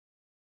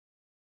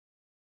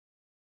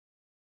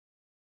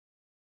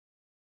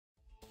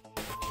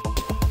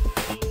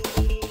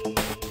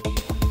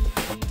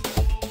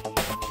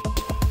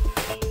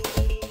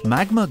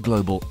Magma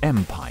Global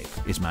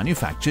M-Pipe is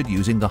manufactured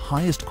using the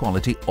highest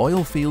quality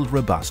oil field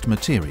robust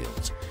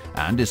materials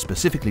and is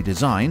specifically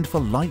designed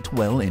for light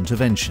well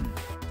intervention.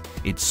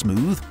 Its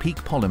smooth peak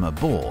polymer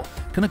bore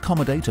can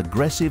accommodate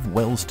aggressive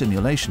well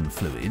stimulation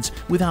fluids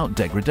without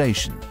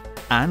degradation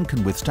and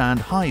can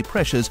withstand high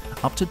pressures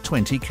up to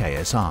 20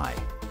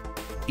 ksi.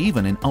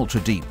 Even in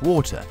ultra-deep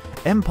water,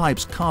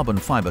 M-Pipe's carbon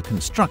fibre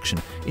construction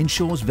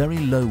ensures very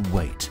low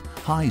weight,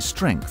 high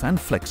strength and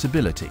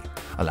flexibility,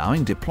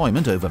 allowing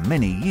deployment over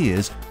many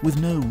years with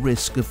no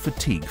risk of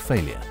fatigue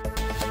failure.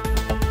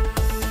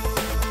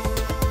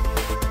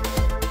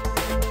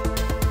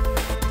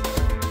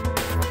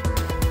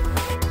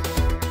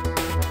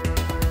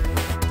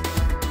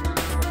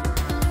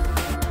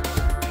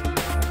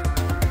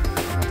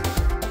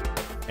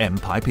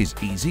 M-Pipe is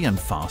easy and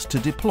fast to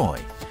deploy,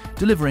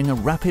 delivering a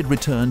rapid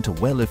return to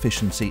well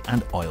efficiency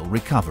and oil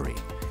recovery,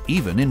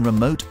 even in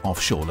remote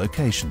offshore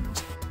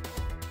locations.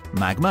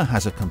 Magma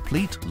has a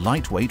complete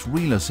lightweight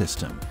reeler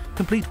system,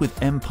 complete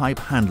with M-Pipe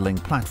handling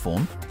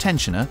platform,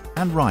 tensioner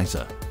and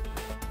riser.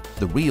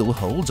 The reel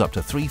holds up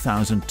to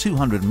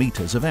 3,200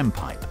 meters of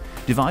M-Pipe,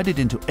 divided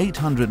into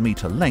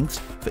 800-meter lengths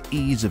for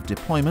ease of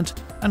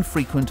deployment and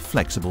frequent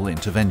flexible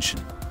intervention.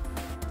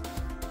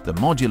 The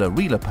modular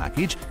reeler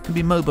package can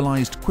be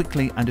mobilised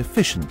quickly and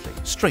efficiently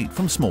straight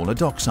from smaller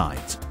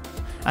docksides,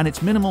 and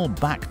its minimal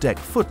back deck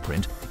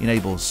footprint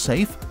enables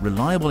safe,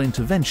 reliable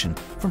intervention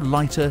from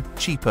lighter,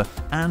 cheaper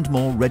and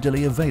more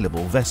readily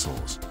available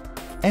vessels.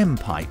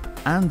 M-Pipe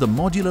and the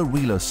modular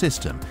reeler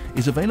system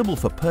is available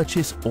for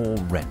purchase or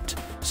rent,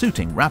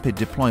 suiting rapid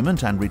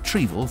deployment and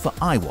retrieval for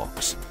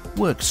IWOCS,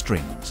 work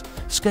strings,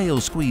 scale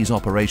squeeze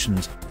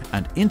operations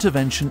and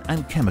intervention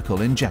and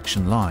chemical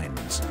injection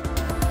lines.